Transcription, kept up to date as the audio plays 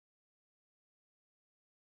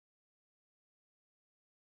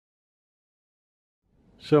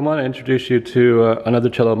So I want to introduce you to another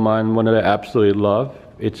cello of mine, one that I absolutely love.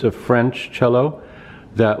 It's a French cello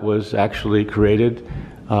that was actually created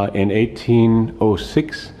in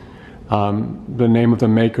 1806. The name of the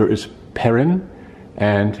maker is Perrin,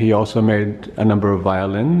 and he also made a number of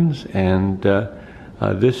violins. And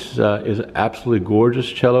this is an absolutely gorgeous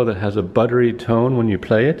cello that has a buttery tone when you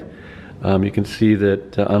play it. You can see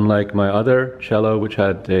that unlike my other cello, which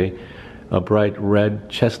had a bright red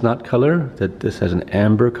chestnut color, that this has an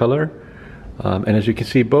amber color. And as you can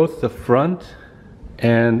see, both the front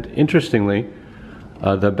and, interestingly,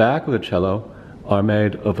 the back of the cello are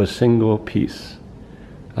made of a single piece.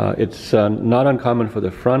 It's not uncommon for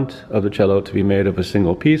the front of the cello to be made of a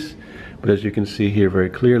single piece, but as you can see here very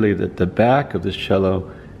clearly that the back of this cello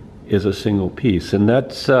is a single piece. And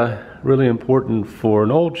that's really important for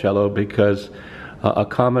an old cello, because a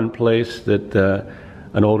common place that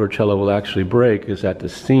an older cello will actually break is at the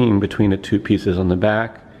seam between the two pieces on the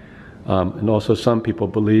back. And also some people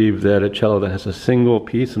believe that a cello that has a single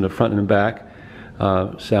piece in the front and the back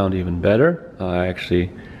sound even better. I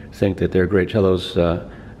actually think that there are great cellos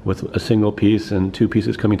with a single piece and two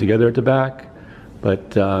pieces coming together at the back,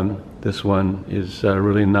 but this one is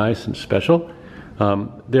really nice and special.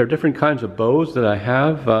 There are different kinds of bows that I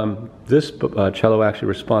have. This cello actually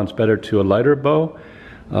responds better to a lighter bow.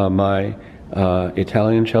 My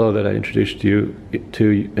Italian cello that I introduced you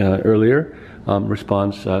to earlier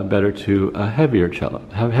responds better to a heavier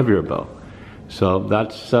bow. So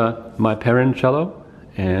that's my Perrin cello,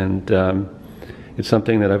 and it's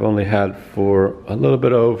something that I've only had for a little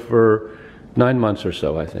bit over 9 months or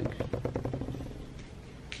so, I think.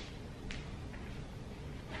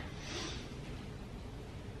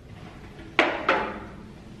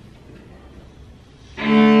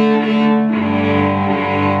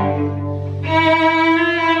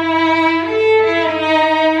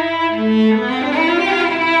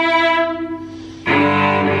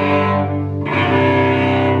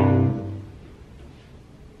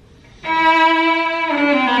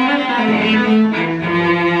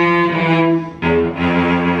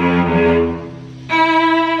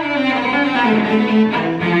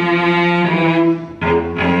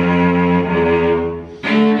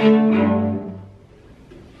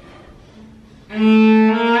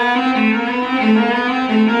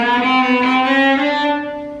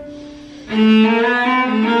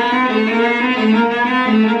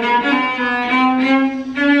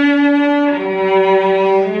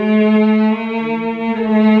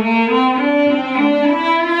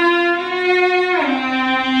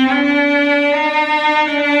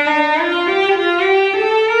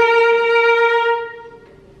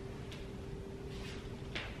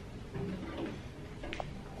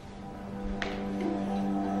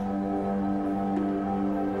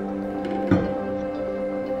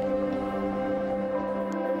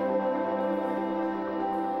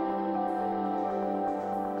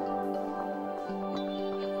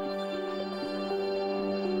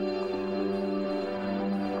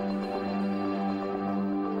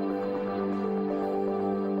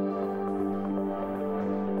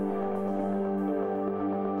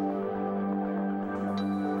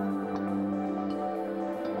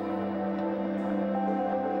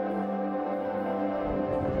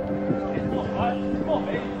 Come on,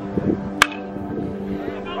 mate.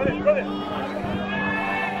 Run it.